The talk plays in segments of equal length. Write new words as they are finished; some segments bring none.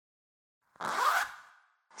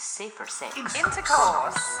safer sex,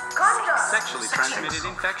 intercourse, condoms, sexually transmitted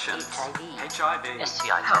infection, HIV,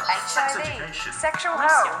 STI HIV, tests, sexual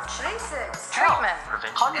health, research, treatment,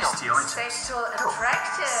 prevention, sexual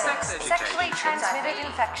attraction, sex education, sexually transmitted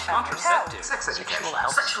infection, contraceptive, Sex education.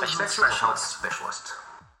 Sexual health specialist.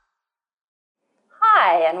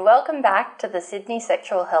 Hi, and welcome back to the Sydney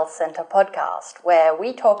Sexual Health Centre podcast, where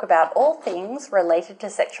we talk about all things related to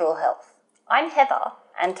sexual health. I'm Heather,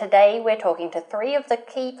 and today we're talking to three of the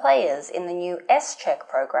key players in the new S-Check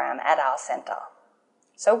program at our centre.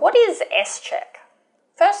 So what is S-Check?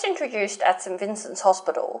 First introduced at St Vincent's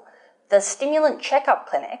Hospital, the Stimulant Checkup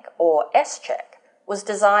Clinic, or S-Check, was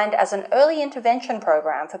designed as an early intervention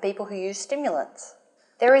program for people who use stimulants.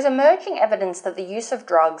 There is emerging evidence that the use of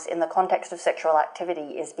drugs in the context of sexual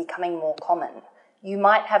activity is becoming more common. You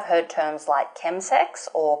might have heard terms like chemsex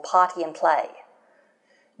or party and play.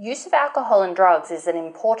 Use of alcohol and drugs is an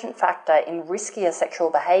important factor in riskier sexual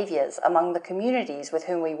behaviours among the communities with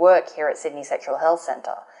whom we work here at Sydney Sexual Health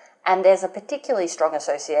Centre, and there's a particularly strong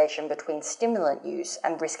association between stimulant use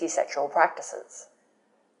and risky sexual practices.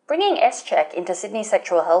 Bringing S-Check into Sydney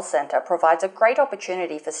Sexual Health Centre provides a great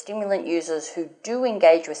opportunity for stimulant users who do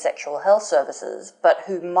engage with sexual health services, but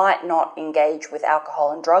who might not engage with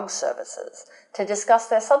alcohol and drug services, to discuss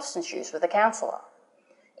their substance use with a counsellor.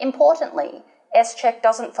 Importantly, S-Check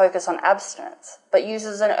doesn't focus on abstinence, but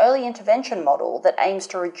uses an early intervention model that aims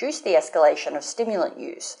to reduce the escalation of stimulant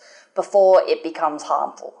use before it becomes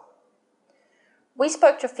harmful. We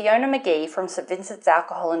spoke to Fiona McGee from St Vincent's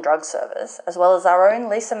Alcohol and Drug Service, as well as our own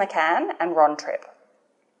Lisa McCann and Ron Tripp.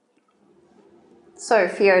 So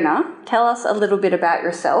Fiona, tell us a little bit about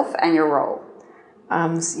yourself and your role.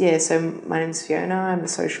 So my name's Fiona. I'm a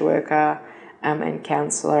social worker and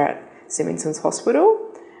counsellor at St Vincent's Hospital.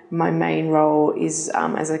 My main role is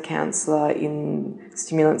as a counsellor in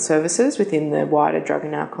stimulant services within the wider drug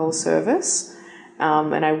and alcohol service,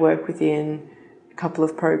 and I work within a couple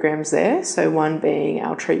of programs there. So one being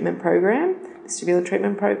our treatment program, the stimulant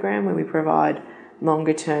treatment program, where we provide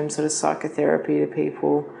longer term sort of psychotherapy to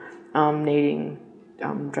people needing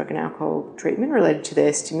drug and alcohol treatment related to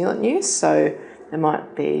their stimulant use. So there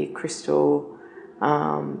might be crystal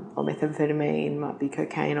or methamphetamine, might be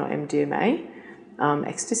cocaine or MDMA.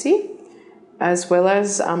 Ecstasy, as well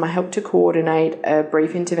as I help to coordinate a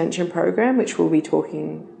brief intervention program, which we'll be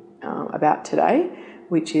talking about today,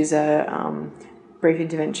 which is a brief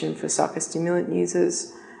intervention for psychostimulant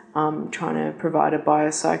users, trying to provide a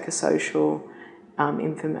biopsychosocial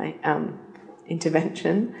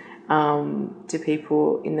intervention to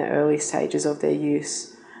people in the early stages of their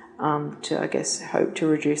use to, I guess, hope to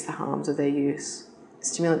reduce the harms of their use.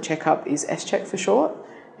 Stimulant checkup is S-Check for short.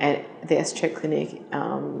 And the S-Check clinic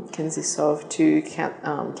consists of two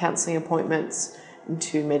counselling appointments and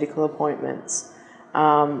two medical appointments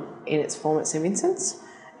in its form at St Vincent's.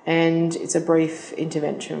 And it's a brief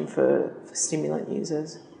intervention for stimulant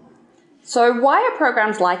users. So why are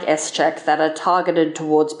programs like S-Check that are targeted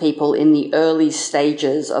towards people in the early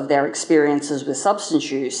stages of their experiences with substance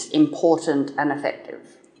use important and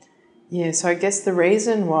effective? Yeah, so I guess the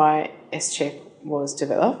reason why S-Check was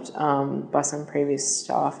developed by some previous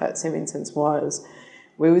staff at St Vincent's was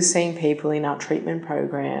we were seeing people in our treatment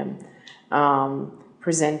program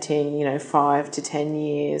presenting, 5 to 10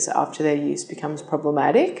 years after their use becomes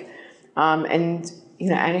problematic. And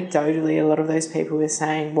anecdotally, a lot of those people were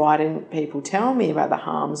saying, why didn't people tell me about the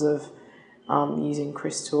harms of using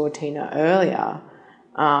crystal or Tina earlier?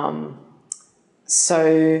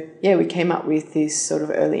 We came up with this sort of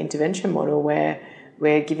early intervention model where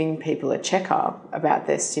we're giving people a checkup about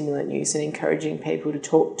their stimulant use and encouraging people to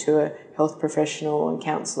talk to a health professional and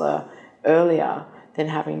counsellor earlier than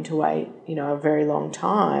having to wait, a very long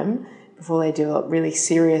time before they develop really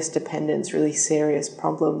serious dependence, really serious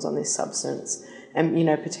problems on this substance and,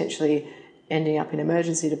 potentially ending up in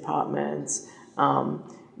emergency departments,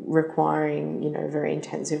 requiring, very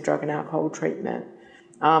intensive drug and alcohol treatment.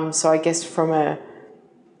 So I guess from a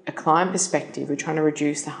client perspective, we're trying to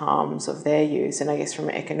reduce the harms of their use, and I guess from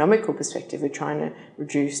an economical perspective, we're trying to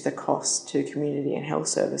reduce the cost to community and health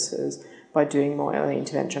services by doing more early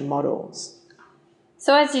intervention models.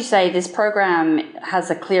 So as you say, this program has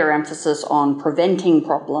a clear emphasis on preventing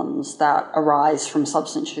problems that arise from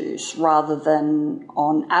substance use rather than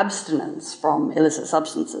on abstinence from illicit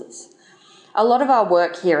substances. A lot of our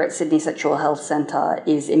work here at Sydney Sexual Health Centre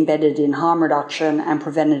is embedded in harm reduction and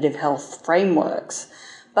preventative health frameworks,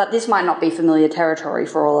 but this might not be familiar territory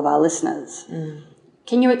for all of our listeners.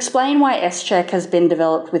 Can you explain why S-Check has been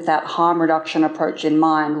developed with that harm reduction approach in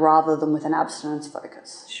mind rather than with an abstinence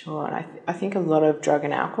focus? Sure. I think a lot of drug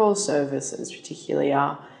and alcohol services particularly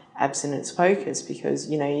are abstinence focused because,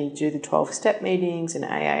 you know, you do the 12-step meetings in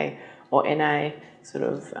AA or NA sort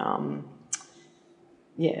of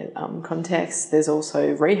context. There's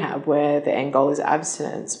also rehab where the end goal is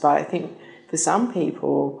abstinence. But I think for some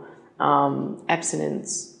people,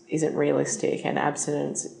 abstinence isn't realistic and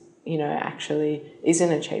abstinence, you know, actually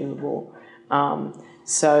isn't achievable.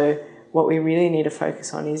 So what we really need to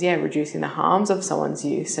focus on is, reducing the harms of someone's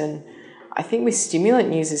use. And I think with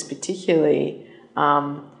stimulant users particularly,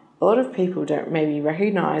 a lot of people don't maybe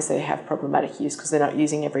recognise they have problematic use because they're not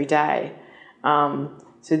using every day.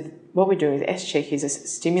 So what we're doing with S-Check is a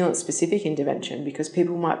stimulant-specific intervention because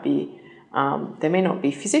people might be, they may not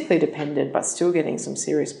be physically dependent but still getting some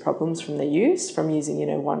serious problems from their use, from using, you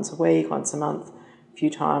know, once a week, once a month, a few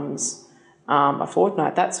times a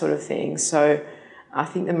fortnight, that sort of thing. So I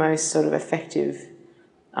think the most sort of effective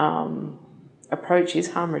approach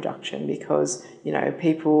is harm reduction because, you know,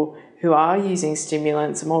 people who are using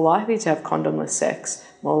stimulants are more likely to have condomless sex,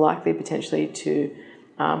 more likely potentially to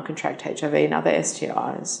contract HIV and other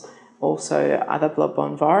STIs, also other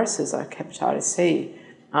blood-borne viruses like hepatitis C.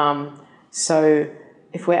 So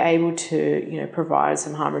if we're able to, you know, provide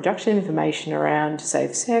some harm reduction information around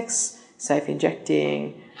safe sex, safe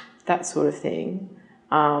injecting, that sort of thing,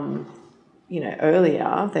 you know,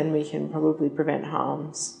 earlier, then we can probably prevent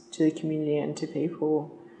harms to the community and to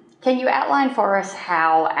people. Can you outline for us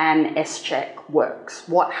how an S-Check works?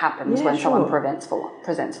 What happens when someone presents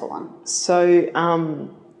for one? So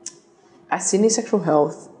at Sydney Sexual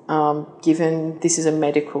Health, given this is a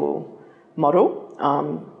medical model,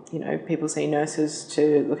 you know, people see nurses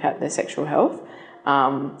to look at their sexual health.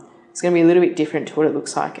 It's going to be a little bit different to what it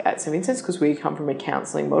looks like at St Vincent's because we come from a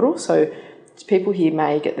counselling model. So people here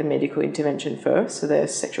may get the medical intervention first, so their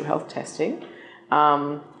sexual health testing.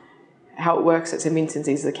 How it works at St Vincent's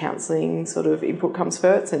is the counselling sort of input comes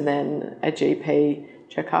first and then a GP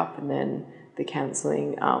checkup and then the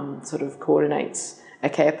counselling sort of coordinates a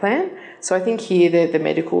care plan. So I think here the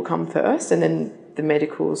medical come first and then the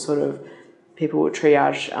medical sort of people will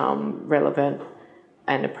triage relevant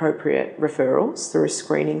and appropriate referrals through a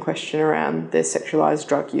screening question around their sexualised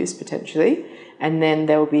drug use potentially, and then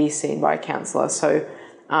they'll be seen by a counsellor. So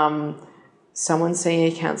someone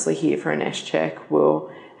seeing a counsellor here for an S-Check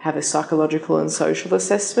will have a psychological and social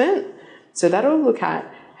assessment. So that'll look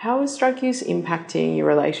at how is drug use impacting your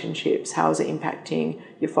relationships, how is it impacting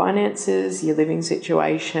your finances, your living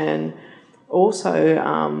situation, also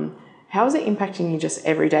how is it impacting your just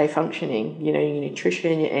everyday functioning, you know, your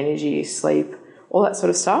nutrition, your energy, your sleep, all that sort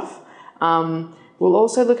of stuff. We'll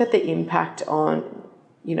also look at the impact on,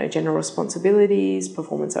 you know, general responsibilities,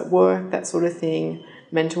 performance at work, that sort of thing,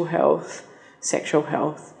 mental health, sexual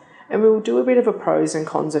health. And we'll do a bit of a pros and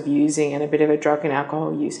cons of using and a bit of a drug and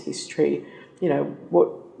alcohol use history. You know,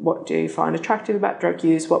 what do you find attractive about drug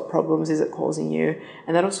use? What problems is it causing you?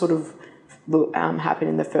 And that'll sort of happen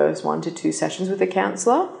in the first 1 to 2 sessions with the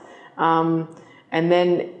counsellor. And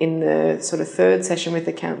then in the sort of third session with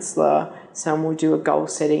the counsellor, some will do a goal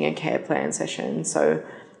setting and care plan session. So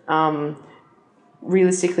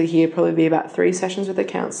realistically here, probably be about 3 sessions with the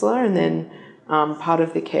counsellor, and then part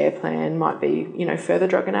of the care plan might be, you know, further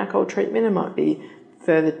drug and alcohol treatment. It might be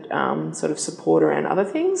further sort of support around other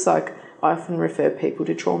things. Like I often refer people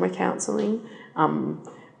to trauma counselling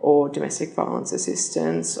or domestic violence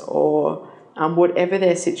assistance or whatever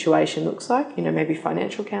their situation looks like, you know, maybe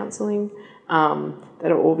financial counselling,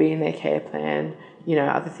 that'll all be in their care plan. You know,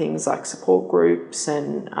 other things like support groups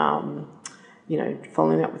and, you know,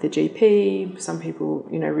 following up with a GP. Some people,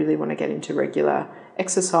 you know, really want to get into regular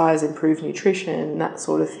exercise, improve nutrition, that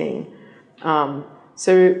sort of thing.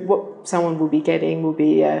 So what someone will be getting will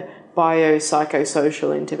be a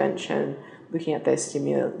biopsychosocial intervention looking at their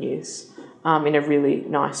stimulant use in a really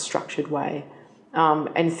nice structured way.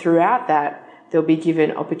 And throughout that, they'll be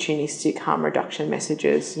given opportunistic harm reduction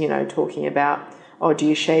messages, you know, talking about, oh, do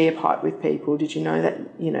you share your pipe with people? Did you know that,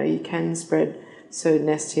 you know, you can spread certain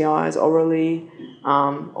STIs orally?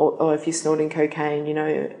 Or if you're snorting cocaine, you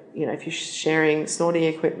know, if you're sharing snorting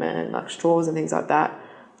equipment like straws and things like that,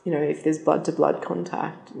 you know, if there's blood-to-blood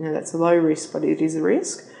contact, you know, that's a low risk, but it is a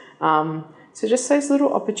risk. So just those little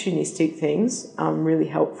opportunistic things, really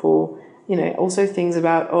helpful. You know, also things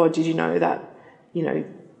about, oh, did you know that, you know,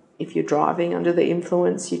 if you're driving under the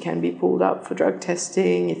influence, you can be pulled up for drug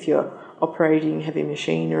testing. If you're operating heavy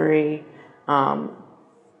machinery,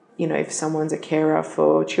 you know, if someone's a carer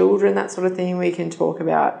for children, that sort of thing, we can talk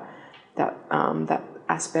about that that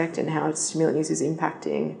aspect and how stimulant use is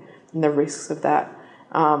impacting and the risks of that.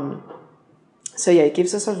 So yeah, it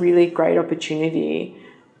gives us a really great opportunity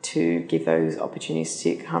to give those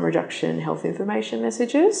opportunistic harm reduction health information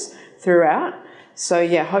messages throughout. So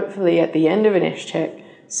yeah, hopefully at the end of an S-check,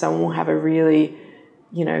 someone will have a really,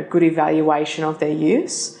 good evaluation of their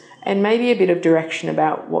use and maybe a bit of direction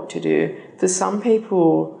about what to do. For some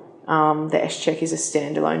people, the S-check is a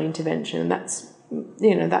standalone intervention, and that's,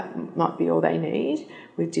 that might be all they need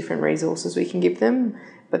with different resources we can give them.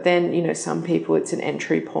 But then, some people it's an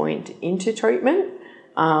entry point into treatment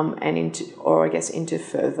and into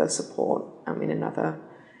further support in another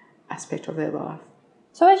aspect of their life.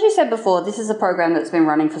 So as you said before, this is a program that's been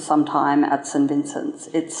running for some time at St Vincent's.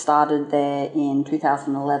 It started there in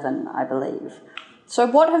 2011, I believe. So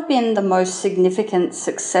what have been the most significant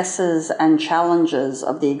successes and challenges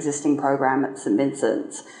of the existing program at St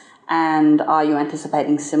Vincent's? And are you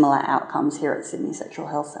anticipating similar outcomes here at Sydney Sexual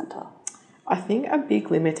Health Centre? I think a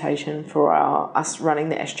big limitation for us running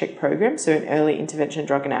the S-check program, so an early intervention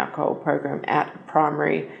drug and alcohol program at a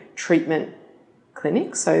primary treatment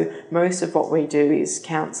clinic. So most of what we do is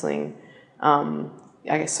counselling,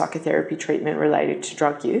 psychotherapy treatment related to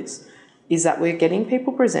drug use, is that we're getting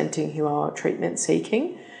people presenting who are treatment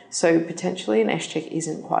seeking. So potentially an S-check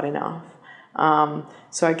isn't quite enough.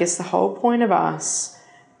 So I guess the whole point of us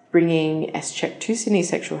bringing S-check to Sydney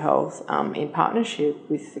Sexual Health in partnership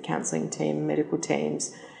with the counselling team, medical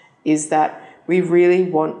teams, is that we really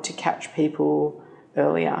want to catch people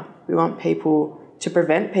earlier. We want to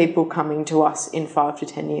prevent people coming to us in 5 to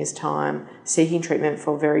 10 years' time seeking treatment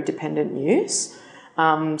for very dependent use.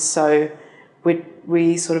 So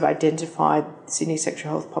we sort of identified Sydney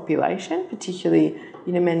sexual health population, particularly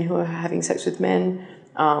men who are having sex with men,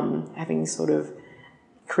 having sort of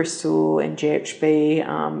crystal and GHB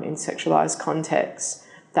in sexualised contexts.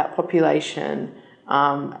 That population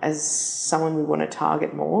as someone we want to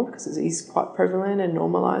target more because it is quite prevalent and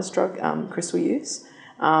normalised drug crystal use.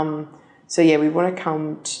 We want to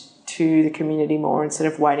come to the community more instead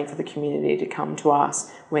of waiting for the community to come to us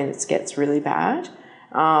when it gets really bad.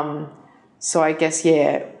 So I guess,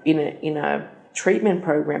 in a treatment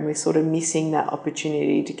program, we're sort of missing that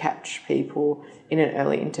opportunity to catch people in an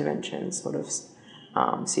early intervention sort of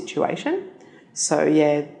situation. So,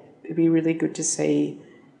 it'd be really good to see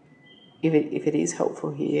if it is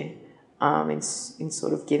helpful here in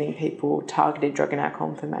sort of getting people targeted drug and alcohol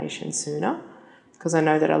information sooner. Because I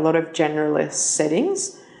know that a lot of generalist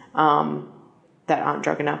settings that aren't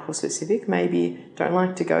drug and alcohol specific maybe don't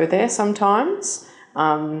like to go there sometimes.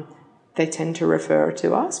 They tend to refer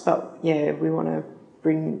to us, but we want to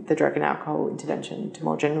bring the drug and alcohol intervention to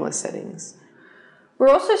more generalist settings. We're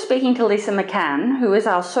also speaking to Lisa McCann, who is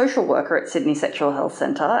our social worker at Sydney Sexual Health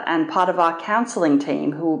Centre and part of our counselling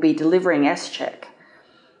team who will be delivering S-check.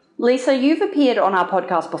 Lisa, you've appeared on our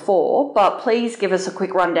podcast before, but please give us a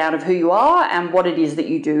quick rundown of who you are and what it is that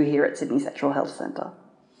you do here at Sydney Sexual Health Centre.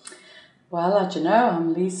 Well, as you know,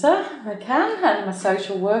 I'm Lisa McCann and I'm a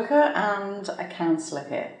social worker and a counsellor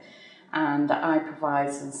here. And I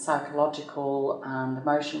provide some psychological and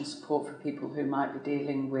emotional support for people who might be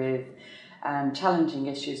dealing with challenging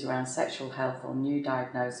issues around sexual health or new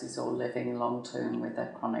diagnoses or living long-term with a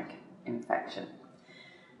chronic infection.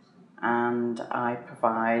 And I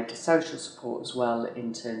provide social support as well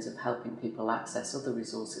in terms of helping people access other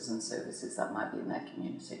resources and services that might be in their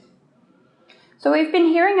community. So we've been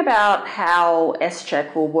hearing about how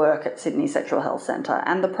S-check will work at Sydney Sexual Health Centre,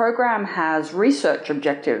 and the program has research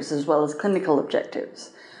objectives as well as clinical objectives.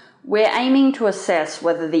 We're aiming to assess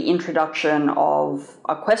whether the introduction of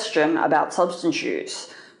a question about substance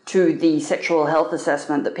use to the sexual health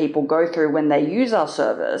assessment that people go through when they use our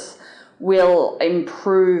service will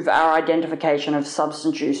improve our identification of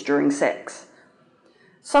substance use during sex.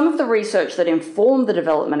 Some of the research that informed the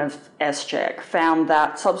development of S-check found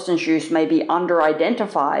that substance use may be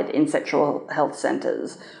under-identified in sexual health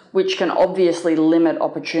centres, which can obviously limit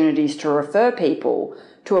opportunities to refer people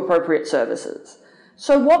to appropriate services.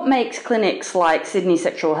 So what makes clinics like Sydney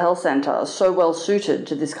Sexual Health Centre so well suited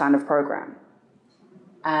to this kind of program?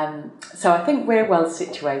 So I think we're well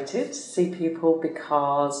situated to see people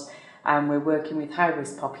because we're working with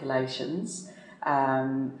high-risk populations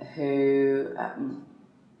who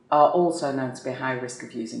are also known to be high risk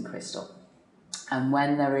of using crystal. And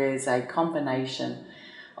when there is a combination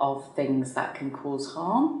of things that can cause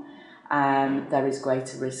harm, there is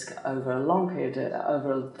greater risk over a long period,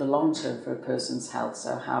 over the long term for a person's health.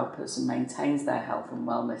 So how a person maintains their health and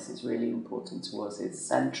wellness is really important to us. It's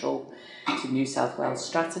central to New South Wales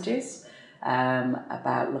strategies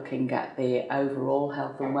about looking at the overall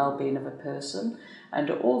health and well-being of a person, and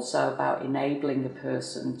also about enabling a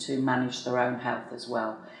person to manage their own health as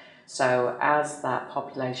well. So as that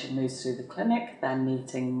population moves through the clinic, they're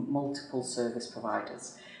meeting multiple service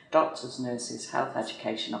providers, doctors, nurses, health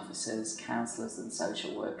education officers, counsellors and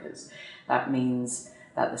social workers. That means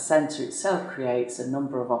that the centre itself creates a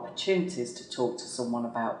number of opportunities to talk to someone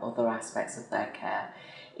about other aspects of their care.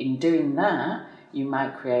 In doing that, you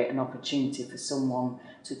might create an opportunity for someone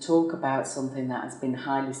to talk about something that has been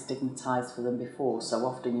highly stigmatised for them before. So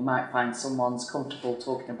often you might find someone's comfortable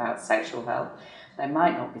talking about sexual health. They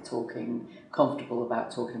might not be comfortable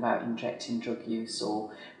about talking about injecting drug use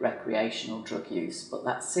or recreational drug use, but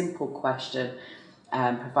that simple question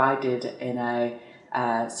provided in a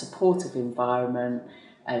supportive environment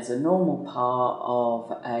as a normal part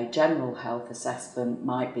of a general health assessment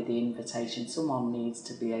might be the invitation. Someone needs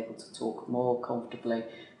to be able to talk more comfortably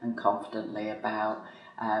and confidently about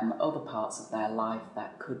other parts of their life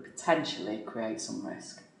that could potentially create some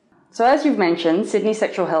risk. So as you've mentioned, Sydney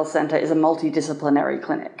Sexual Health Centre is a multidisciplinary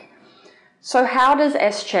clinic. So how does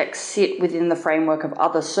S-Check sit within the framework of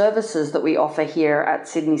other services that we offer here at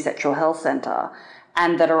Sydney Sexual Health Centre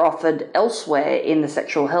and that are offered elsewhere in the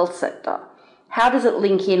sexual health sector? How does it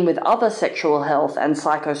link in with other sexual health and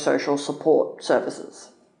psychosocial support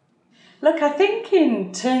services? Look, I think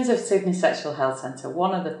in terms of Sydney Sexual Health Centre,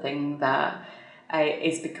 one of the things that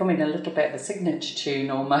is becoming a little bit of a signature tune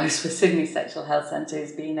almost for Sydney Sexual Health Centre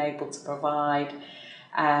is being able to provide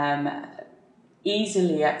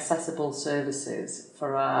easily accessible services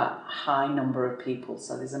for a high number of people.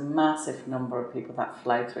 So there's a massive number of people that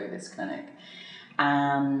flow through this clinic.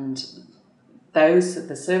 And the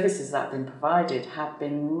services that have been provided have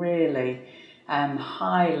been really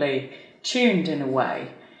highly tuned in a way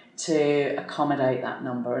to accommodate that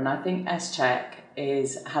number. And I think S-Check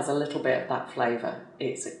has a little bit of that flavour.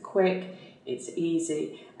 It's quick, it's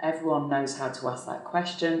easy, everyone knows how to ask that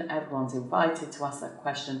question, everyone's invited to ask that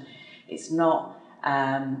question. It's not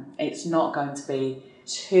going to be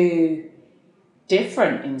too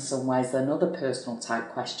different in some ways than other personal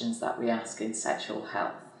type questions that we ask in sexual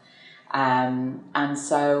health. And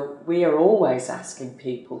so we are always asking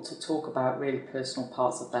people to talk about really personal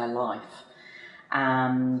parts of their life.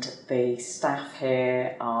 And the staff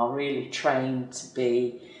here are really trained to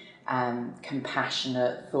be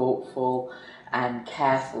compassionate, thoughtful and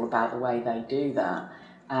careful about the way they do that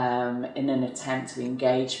in an attempt to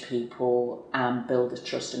engage people and build a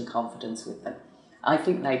trust and confidence with them. I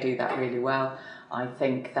think they do that really well. I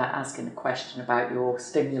think that asking a question about your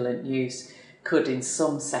stimulant use could in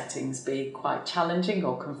some settings be quite challenging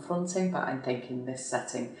or confronting, but I think in this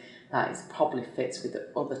setting that probably fits with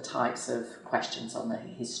other types of questions on the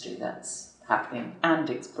history that's happening, and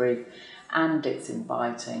it's brief and it's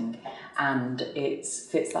inviting and it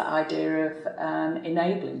fits that idea of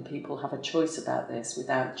enabling people have a choice about this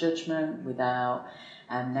without judgment, without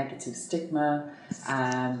negative stigma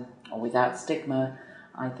or without stigma.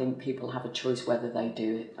 I think people have a choice whether they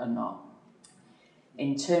do it or not.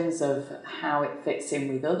 In terms of how it fits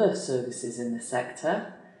in with other services in the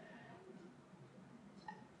sector,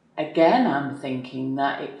 again, I'm thinking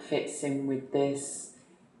that it fits in with this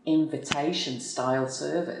invitation style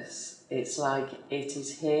service. It's like, it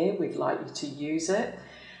is here, we'd like you to use it.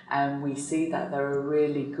 And we see that there are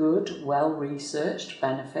really good, well-researched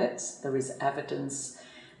benefits. There is evidence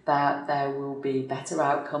that there will be better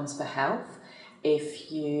outcomes for health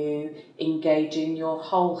if you engage in your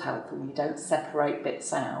whole health and you don't separate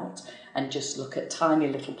bits out and just look at tiny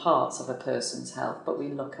little parts of a person's health, but we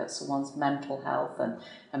look at someone's mental health and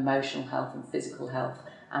emotional health and physical health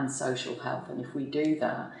and social health. And if we do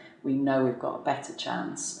that, we know we've got a better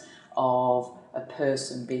chance of a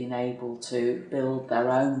person being able to build their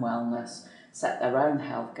own wellness, set their own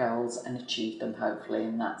health goals and achieve them, hopefully.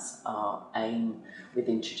 And that's our aim with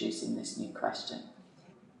introducing this new question.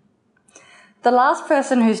 The last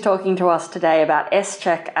person who's talking to us today about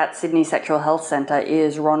S-Check at Sydney Sexual Health Centre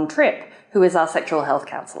is Ron Tripp, who is our sexual health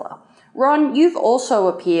counsellor. Ron, you've also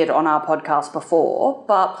appeared on our podcast before,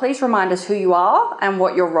 but please remind us who you are and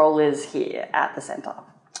what your role is here at the centre.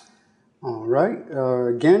 All right.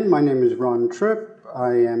 Again, my name is Ron Tripp.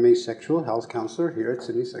 I am a sexual health counsellor here at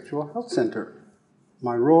Sydney Sexual Health Centre.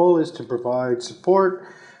 My role is to provide support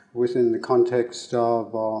within the context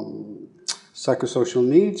of psychosocial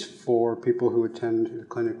needs for people who attend the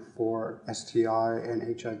clinic for STI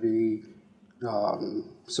and HIV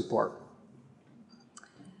support.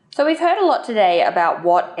 So we've heard a lot today about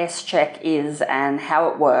what S-Check is and how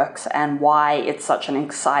it works and why it's such an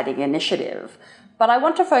exciting initiative. But I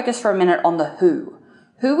want to focus for a minute on the who.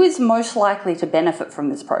 Who is most likely to benefit from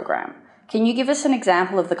this program? Can you give us an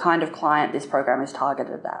example of the kind of client this program is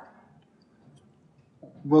targeted at?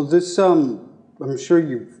 Well, this I'm sure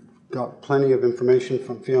you've got plenty of information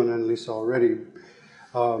from Fiona and Lisa already.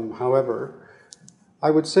 However,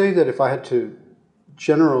 I would say that if I had to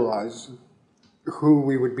generalize who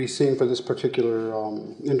we would be seeing for this particular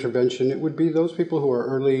intervention, it would be those people who are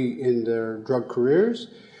early in their drug careers,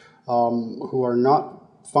 who are not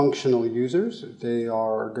functional users. They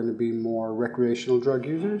are going to be more recreational drug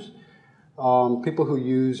users. People who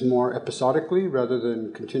use more episodically rather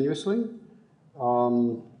than continuously.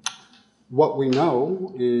 What we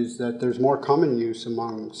know is that there's more common use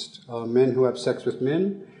amongst men who have sex with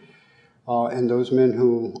men and those men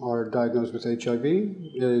who are diagnosed with HIV.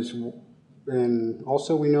 And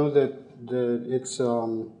also we know that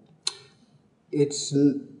it's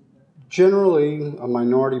generally a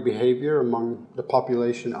minority behavior among the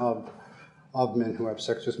population of men who have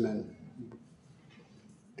sex with men,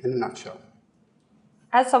 in a nutshell.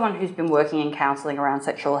 As someone who's been working in counselling around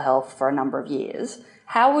sexual health for a number of years,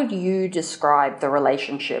 how would you describe the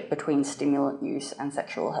relationship between stimulant use and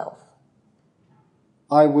sexual health?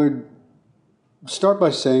 I would start by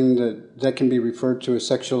saying that can be referred to as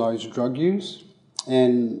sexualized drug use,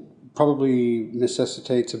 and probably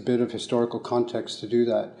necessitates a bit of historical context to do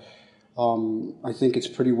that. I think it's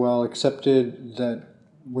pretty well accepted that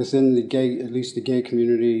within the gay, at least the gay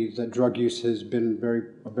community, that drug use has been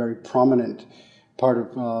a very prominent part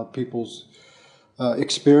of people's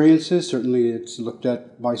experiences. Certainly it's looked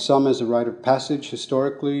at by some as a rite of passage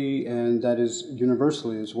historically, and that is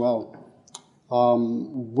universally as well.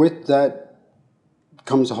 With that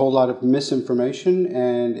comes a whole lot of misinformation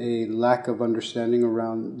and a lack of understanding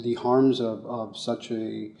around the harms of such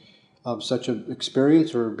an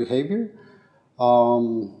experience or behavior,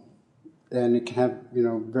 and it can have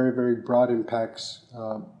very, very broad impacts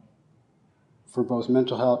for both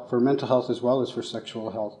mental health as well as for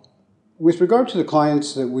sexual health. With regard to the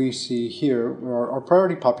clients that we see here, our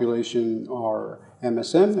priority population are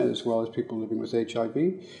MSM as well as people living with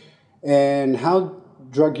HIV, and how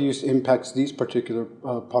drug use impacts these particular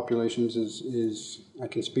populations is I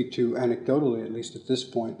can speak to anecdotally, at least at this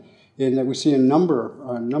point, in that we see a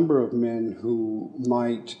number of men who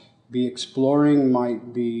might be exploring,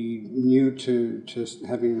 might be new to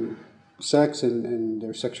having sex and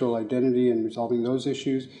their sexual identity and resolving those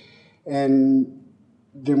issues. And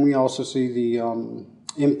then we also see the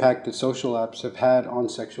impact that social apps have had on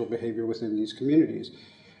sexual behavior within these communities.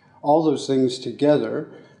 All those things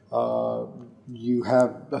together, you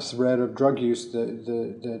have a thread of drug use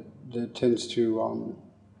that tends to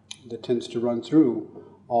run through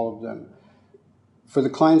all of them. For the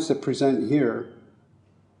clients that present here,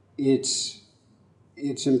 it's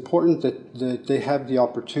important that they have the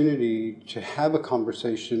opportunity to have a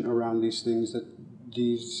conversation around these things that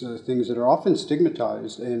are often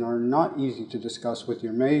stigmatized and are not easy to discuss with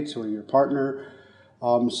your mates or your partner,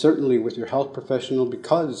 certainly with your health professional,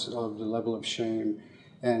 because of the level of shame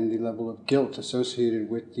and the level of guilt associated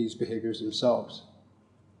with these behaviors themselves.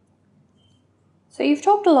 So you've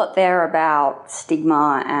talked a lot there about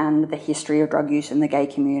stigma and the history of drug use in the gay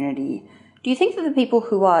community. Do you think that the people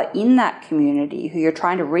who are in that community, who you're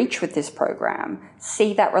trying to reach with this program,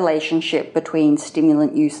 see that relationship between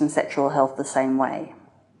stimulant use and sexual health the same way?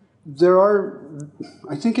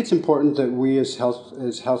 I think it's important that we as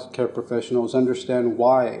healthcare professionals understand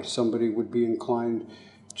why somebody would be inclined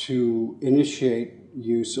to initiate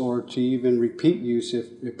use or to even repeat use,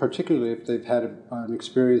 particularly if they've had an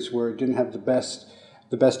experience where it didn't have the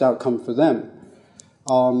best outcome for them.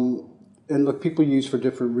 And look, people use for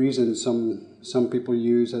different reasons. Some people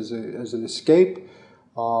use as an escape.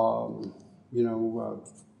 For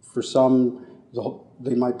some,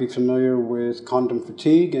 they might be familiar with condom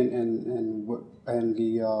fatigue and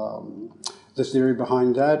the theory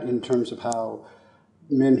behind that, in terms of how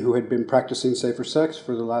men who had been practicing safer sex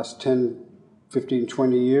for the last 10, 15,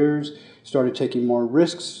 20 years started taking more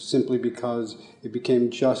risks simply because it became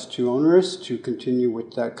just too onerous to continue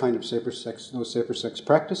with that kind of those safer sex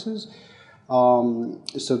practices.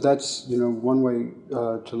 So that's one way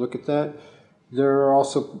to look at that. They are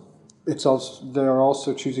also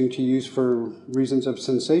choosing to use for reasons of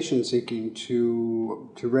sensation seeking, to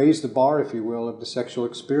raise the bar, if you will, of the sexual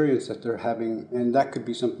experience that they're having, and that could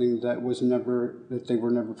be something that they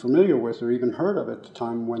were never familiar with or even heard of at the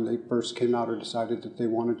time when they first came out or decided that they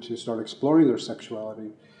wanted to start exploring their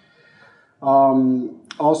sexuality.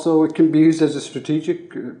 Also, it can be used as a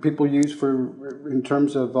strategic. People use in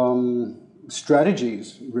terms of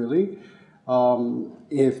strategies, really.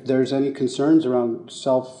 If there's any concerns around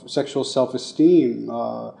sexual self-esteem,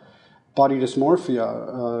 body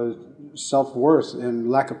dysmorphia, self-worth, and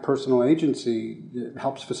lack of personal agency, it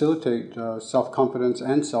helps facilitate self-confidence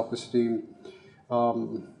and self-esteem,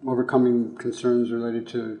 overcoming concerns related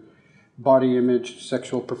to body image,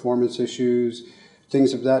 sexual performance issues,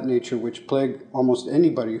 things of that nature, which plague almost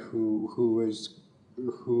anybody who is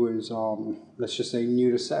who is, let's just say,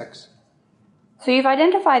 new to sex. So you've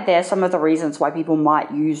identified there some of the reasons why people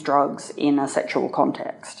might use drugs in a sexual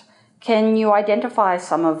context. Can you identify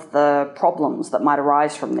some of the problems that might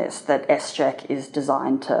arise from this that SCHEC is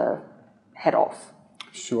designed to head off?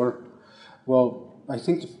 Sure. Well, I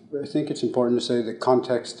think it's important to say that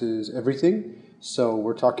context is everything. So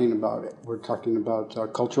we're talking about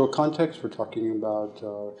cultural context. We're talking about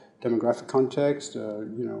demographic context.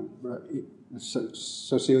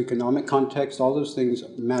 Socioeconomic context. All those things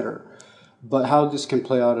matter. But how this can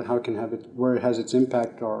play out and how it can have it, where it has its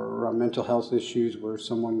impact, are around mental health issues, where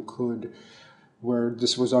someone where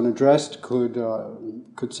this was unaddressed, could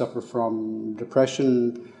suffer from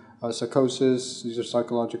depression, psychosis. These are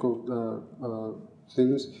psychological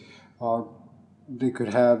things. They could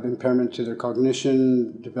have impairment to their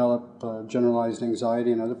cognition, develop generalized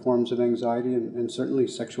anxiety and other forms of anxiety, and certainly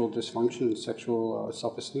sexual dysfunction and sexual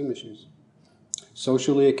self-esteem issues.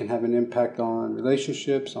 Socially, it can have an impact on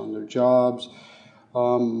relationships, on their jobs,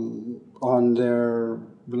 on their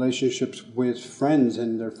relationships with friends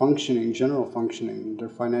and their general functioning, their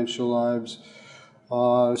financial lives,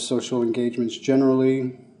 social engagements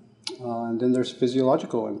generally. And then there's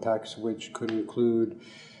physiological impacts, which could include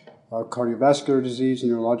cardiovascular disease,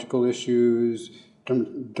 neurological issues,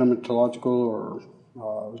 dermatological or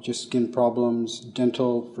just skin problems.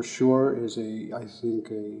 Dental, for sure, is an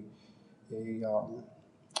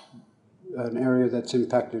area that's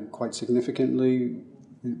impacted quite significantly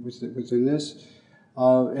within this.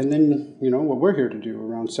 And then, what we're here to do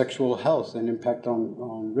around sexual health and impact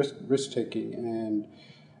on risk-taking and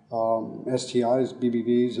STIs,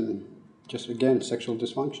 BBVs, and just, again, sexual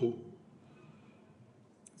dysfunction.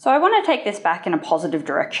 So I want to take this back in a positive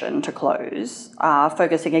direction to close,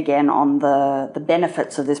 focusing again on the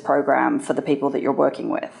benefits of this program for the people that you're working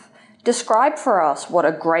with. Describe for us what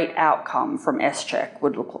a great outcome from SCHEC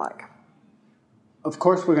would look like. Of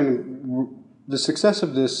course, the success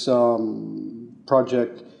of this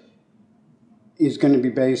project is going to be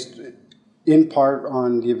based in part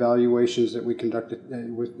on the evaluations that we conducted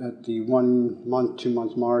at the 1 month, 2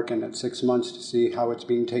 month mark, and at 6 months to see how it's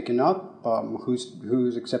being taken up,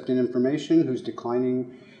 who's accepting information, who's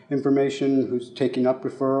declining information, who's taking up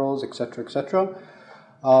referrals, etc., etc.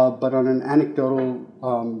 But on an anecdotal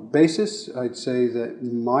basis, I'd say that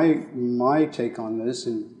my take on this,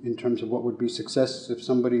 in terms of what would be success, if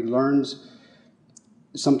somebody learns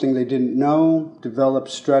something they didn't know,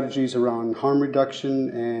 develops strategies around harm reduction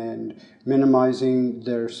and minimizing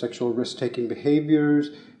their sexual risk-taking behaviors,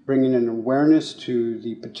 bringing an awareness to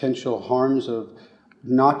the potential harms of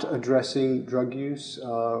not addressing drug use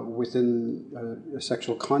within a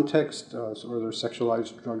sexual context or their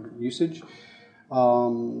sexualized drug usage.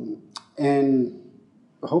 And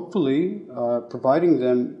hopefully providing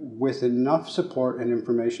them with enough support and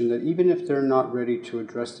information that even if they're not ready to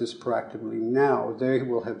address this proactively now, they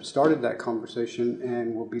will have started that conversation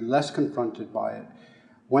and will be less confronted by it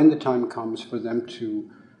when the time comes for them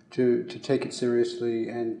to take it seriously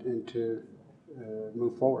and to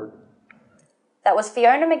move forward. That was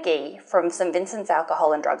Fiona McGee from St Vincent's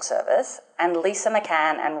Alcohol and Drug Service and Lisa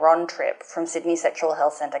McCann and Ron Tripp from Sydney Sexual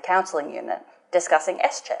Health Centre Counselling Unit discussing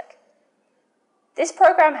SCHEC. This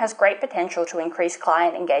program has great potential to increase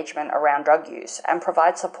client engagement around drug use and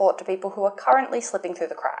provide support to people who are currently slipping through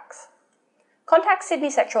the cracks. Contact Sydney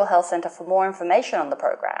Sexual Health Centre for more information on the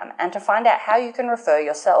program and to find out how you can refer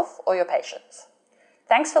yourself or your patients.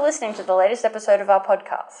 Thanks for listening to the latest episode of our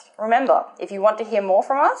podcast. Remember, if you want to hear more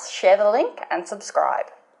from us, share the link and subscribe.